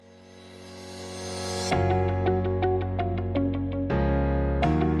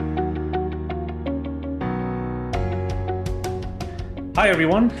Hi,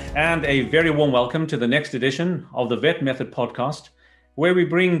 everyone, and a very warm welcome to the next edition of the Vet Method podcast, where we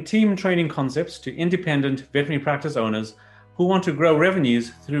bring team training concepts to independent veterinary practice owners who want to grow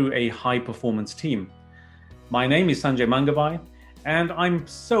revenues through a high-performance team. My name is Sanjay Mangabai, and I'm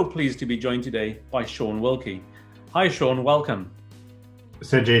so pleased to be joined today by Shawn Wilkie. Hi, Shawn, welcome.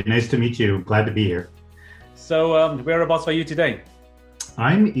 Sanjay, nice to meet you. Glad to be here. So, whereabouts are you today?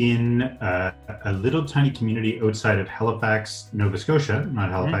 I'm in a little tiny community outside of Halifax, Nova Scotia, not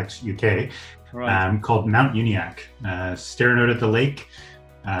Halifax, UK, Right. called Mount Uniacke. Staring out at the lake,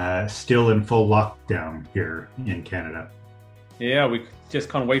 still in full lockdown here in Canada. Yeah, we just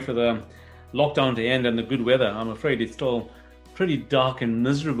can't wait for the lockdown to end and the good weather. I'm afraid it's still pretty dark and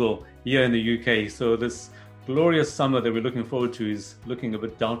miserable here in the UK. So this glorious summer that we're looking forward to is looking a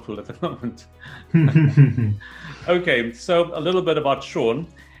bit doubtful at the moment. Okay, so a little bit about Shawn.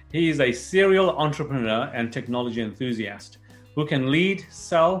 He is a serial entrepreneur and technology enthusiast who can lead,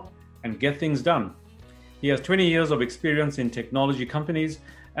 sell, and get things done. He has 20 years of experience in technology companies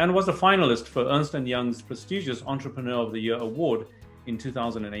and was a finalist for Ernst & Young's prestigious Entrepreneur of the Year award in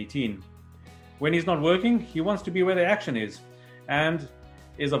 2018. When he's not working, he wants to be where the action is and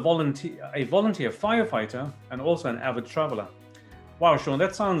is a volunteer firefighter and also an avid traveler. Wow, Shawn,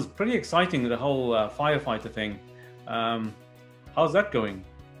 that sounds pretty exciting, the whole firefighter thing. How's that going?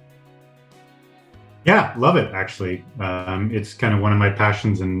 Yeah, love it, actually. It's kind of one of my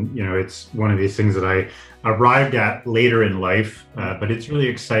passions, and it's one of these things that I arrived at later in life, but it's really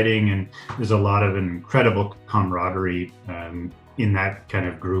exciting, and there's a lot of incredible camaraderie in that kind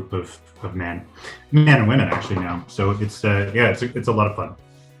of group of men and women actually now. So it's a lot of fun.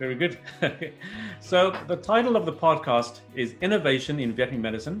 Very good. So the title of the podcast is Innovation in Veterinary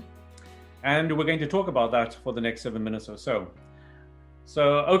Medicine, and we're going to talk about that for the next 7 minutes or so.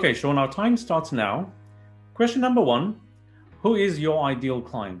 So, okay, Shawn, our time starts now. Question number 1, who is your ideal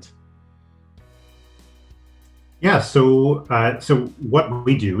client? Yeah, so what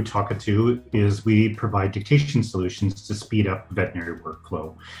we do, Talkatoo, is we provide dictation solutions to speed up veterinary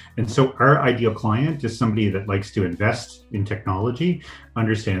workflow. And so our ideal client is somebody that likes to invest in technology,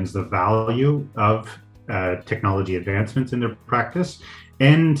 understands the value of technology advancements in their practice,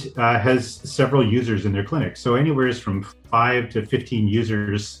 and has several users in their clinic. So anywhere from 5 to 15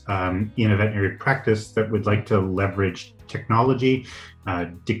 users in a veterinary practice that would like to leverage technology,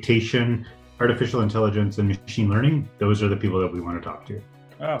 dictation, artificial intelligence, and machine learning. Those are the people that we want to talk to.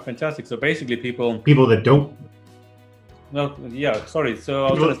 Oh, fantastic. So basically people that don't. No, yeah, sorry.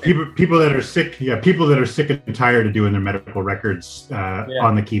 So people that are sick. Yeah, people that are sick and tired of doing their medical records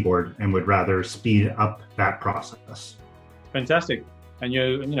on the keyboard and would rather speed up that process. Fantastic. And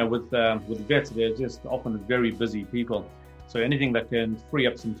with vets, they're just often very busy people. So anything that can free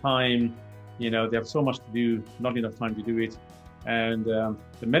up some time, they have so much to do, not enough time to do it. And the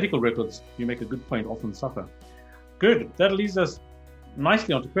medical records, you make a good point, often suffer. Good. That leads us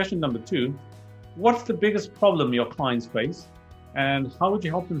nicely on to question number 2. What's the biggest problem your clients face, and how would you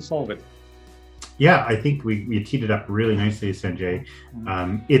help them solve it? Yeah, I think we teed it up really nicely, Sanjay.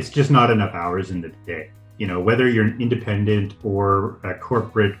 It's just not enough hours in the day. Whether you're an independent or a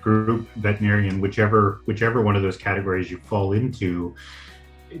corporate group veterinarian, whichever one of those categories you fall into,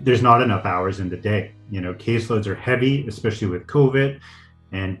 there's not enough hours in the day. Caseloads are heavy, especially with COVID,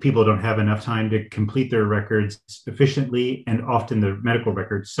 and people don't have enough time to complete their records efficiently, and often the medical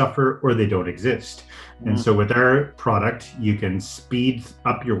records suffer or they don't exist. And so with our product, you can speed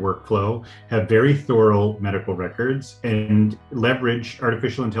up your workflow, have very thorough medical records, and leverage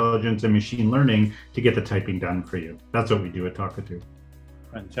artificial intelligence and machine learning to get the typing done for you. That's what we do at Talkatoo.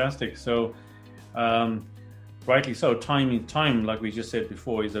 Fantastic. So rightly so, time, like we just said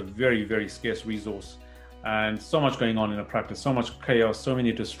before, is a very, very scarce resource. And so much going on in a practice, so much chaos, so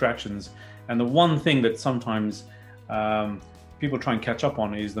many distractions. And the one thing that sometimes people try and catch up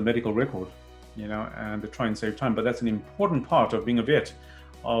on is the medical record, and they try and save time. But that's an important part of being a vet,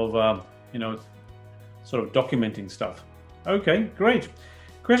 of, sort of documenting stuff. Okay, great.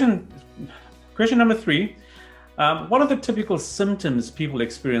 Question number 3. What are the typical symptoms people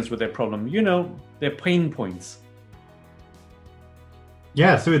experience with their problem? Their pain points.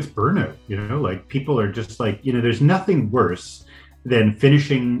 Yeah, so it's burnout, like people are just like, there's nothing worse than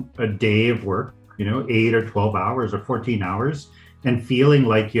finishing a day of work, 8 or 12 hours or 14 hours, and feeling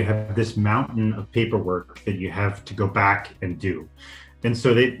like you have this mountain of paperwork that you have to go back and do. And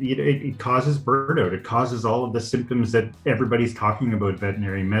so it causes burnout. It causes all of the symptoms that everybody's talking about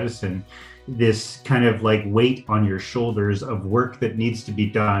veterinary medicine, this kind of like weight on your shoulders of work that needs to be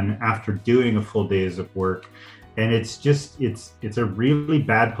done after doing a full days of work. And it's a really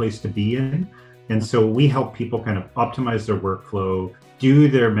bad place to be in. And so we help people kind of optimize their workflow, do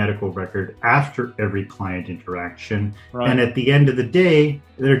their medical record after every client interaction. Right. And at the end of the day,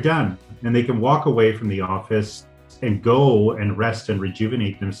 they're done. And they can walk away from the office and go and rest and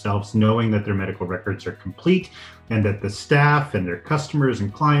rejuvenate themselves, knowing that their medical records are complete and that the staff and their customers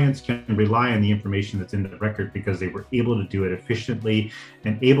and clients can rely on the information that's in the record because they were able to do it efficiently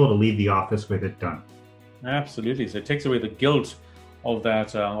and able to leave the office with it done. Absolutely. So it takes away the guilt of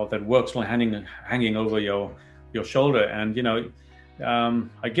that work still hanging over your shoulder. And,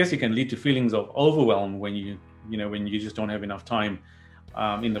 I guess it can lead to feelings of overwhelm when you just don't have enough time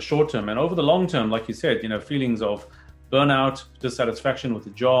in the short term. And over the long term, like you said, feelings of burnout, dissatisfaction with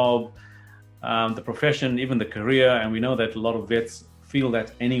the job, the profession, even the career. And we know that a lot of vets feel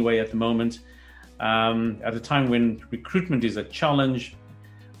that anyway at the moment. At a time when recruitment is a challenge,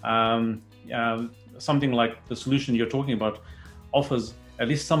 something like the solution you're talking about offers at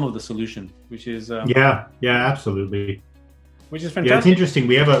least some of the solution, which is absolutely. Which is fantastic. Yeah, it's interesting.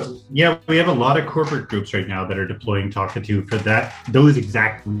 We have a lot of corporate groups right now that are deploying Talkatoo for those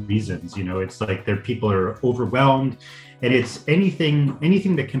exact reasons. It's like their people are overwhelmed, and it's anything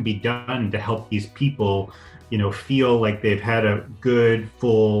that can be done to help these people, feel like they've had a good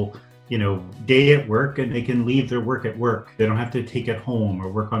full day at work and they can leave their work at work. They don't have to take it home or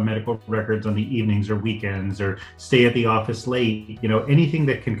work on medical records on the evenings or weekends or stay at the office late. Anything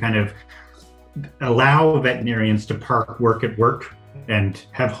that can kind of allow veterinarians to park work at work and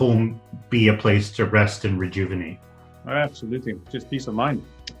have home be a place to rest and rejuvenate. Absolutely. Just peace of mind.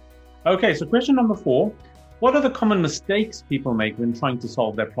 Okay, so question number 4. What are the common mistakes people make when trying to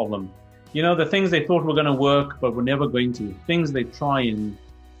solve that problem? The things they thought were going to work, but were never going to. Things they try and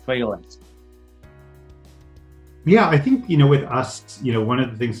fail at. Yeah, I think, with us, one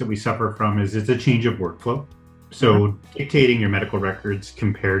of the things that we suffer from is it's a change of workflow. So dictating your medical records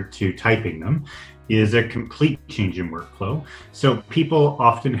compared to typing them is a complete change in workflow. So people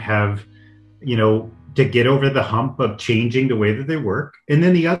often have, to get over the hump of changing the way that they work. And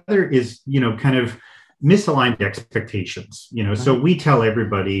then the other is, kind of misaligned expectations. So we tell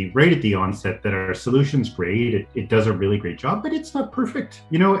everybody right at the onset that our solution's great. It does a really great job, but it's not perfect.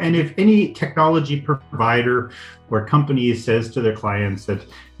 And if any technology provider or company says to their clients that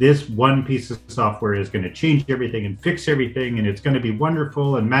this one piece of software is going to change everything and fix everything, and it's going to be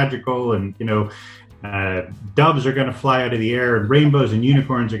wonderful and magical, and doves are going to fly out of the air and rainbows and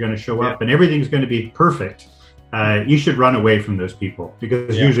unicorns are going to show up and everything's going to be perfect, you should run away from those people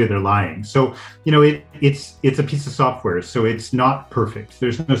because usually they're lying. So, it's a piece of software, so it's not perfect.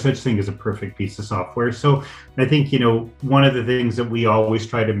 There's no such thing as a perfect piece of software. So I think, one of the things that we always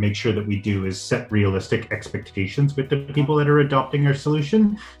try to make sure that we do is set realistic expectations with the people that are adopting our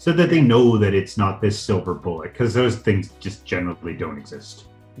solution so that they know that it's not this silver bullet, because those things just generally don't exist.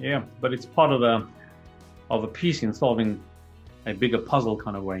 Yeah, but it's part of a piece in solving a bigger puzzle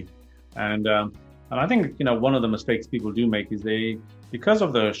kind of way. And I think, one of the mistakes people do make is because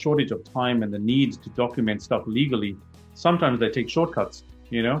of the shortage of time and the need to document stuff legally, sometimes they take shortcuts,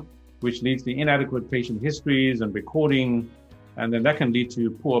 which leads to inadequate patient histories and recording. And then that can lead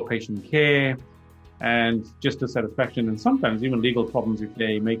to poor patient care and just dissatisfaction, and sometimes even legal problems if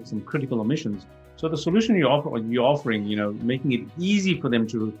they make some critical omissions. So the solution you're offering, making it easy for them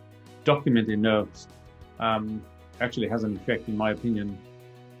to document their notes, actually has an effect, in my opinion,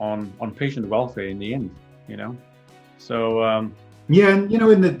 on patient welfare in the end, So and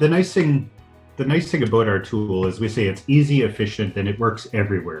the nice thing about our tool is we say it's easy, efficient, and it works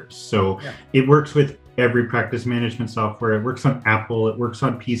everywhere. So it works with every practice management software. It works on Apple. It works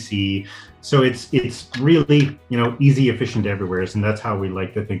on PC. So it's really easy, efficient everywhere, and that's how we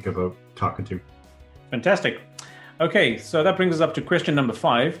like to think about Talkatoo. Fantastic. Okay, so that brings us up to question number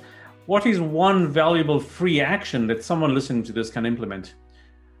 5. What is one valuable free action that someone listening to this can implement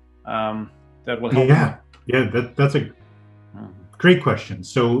that will help? That's a great question.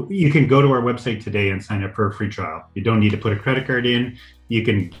 So you can go to our website today and sign up for a free trial. You don't need to put a credit card in. You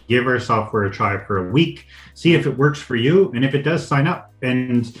can give our software a try for a week, see if it works for you, and if it does, sign up.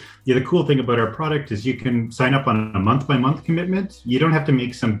 And the cool thing about our product is you can sign up on a month-by-month commitment. You don't have to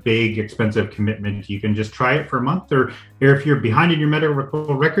make some big, expensive commitment. You can just try it for a month, or if you're behind in your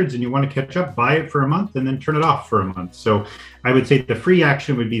medical records and you want to catch up, buy it for a month and then turn it off for a month. So I would say the free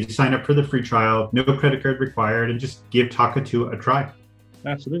action would be to sign up for the free trial, no credit card required, and just give Talkatoo a try.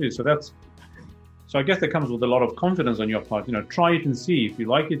 Absolutely. So I guess that comes with a lot of confidence on your part. Try it and see. If you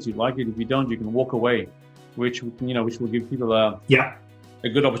like it, you like it. If you don't, you can walk away, which will give people a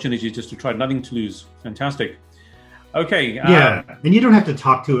good opportunity just to try. Nothing to lose. Fantastic. Okay. Yeah, and you don't have to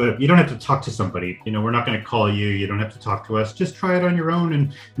talk to somebody. We're not going to call you. You don't have to talk to us. Just try it on your own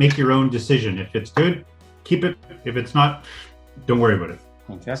and make your own decision. If it's good, keep it. If it's not, don't worry about it.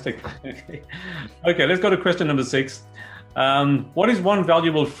 Fantastic. Okay, let's go to question number 6. What is one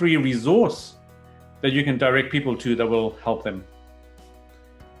valuable free resource that you can direct people to that will help them?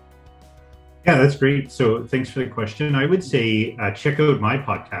 Yeah, that's great. So thanks for the question. I would say check out my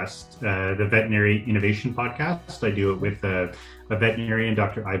podcast, the Veterinary Innovation Podcast. I do it with a veterinarian,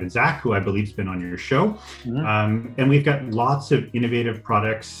 Dr. Ivan Zach, who I believe has been on your show. Mm-hmm. And we've got lots of innovative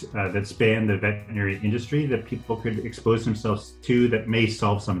products that span the veterinary industry that people could expose themselves to that may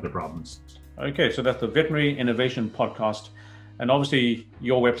solve some of the problems. Okay, so that's the Veterinary Innovation Podcast. And obviously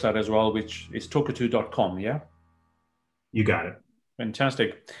your website as well, which is talkatoo.com, yeah? You got it.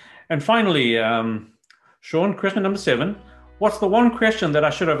 Fantastic. And finally, Shawn, question number 7. What's the one question that I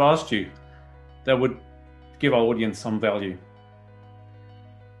should have asked you that would give our audience some value?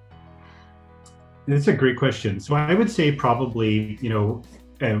 That's a great question. So I would say probably,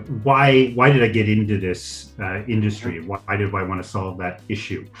 why did I get into this industry? Why did I want to solve that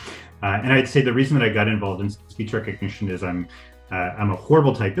issue? And I'd say the reason that I got involved in speech recognition is I'm a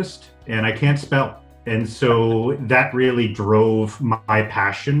horrible typist and I can't spell. And so that really drove my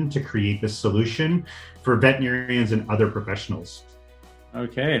passion to create this solution for veterinarians and other professionals.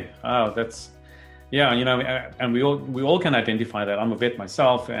 Okay. Oh, and we all can identify that. I'm a vet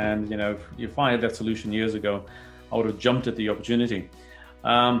myself, and if I had that solution years ago, I would have jumped at the opportunity.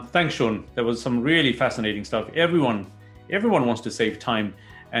 Thanks, Shawn. There was some really fascinating stuff. Everyone wants to save time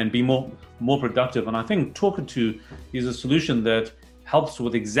and be more productive, and I think Talkatoo is a solution that helps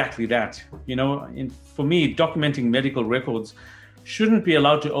with exactly that. For me, documenting medical records shouldn't be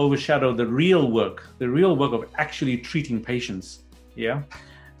allowed to overshadow the real work of actually treating patients. Yeah,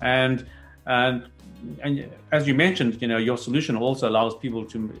 and as you mentioned, your solution also allows people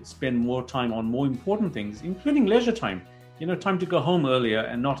to spend more time on more important things, including leisure time. Time to go home earlier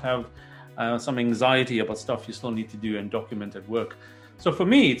and not have some anxiety about stuff you still need to do and document at work. So for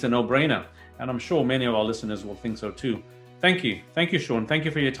me, it's a no-brainer, and I'm sure many of our listeners will think so too. Thank you, Shawn. Thank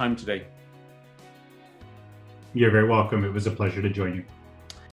you for your time today. You're very welcome. It was a pleasure to join you.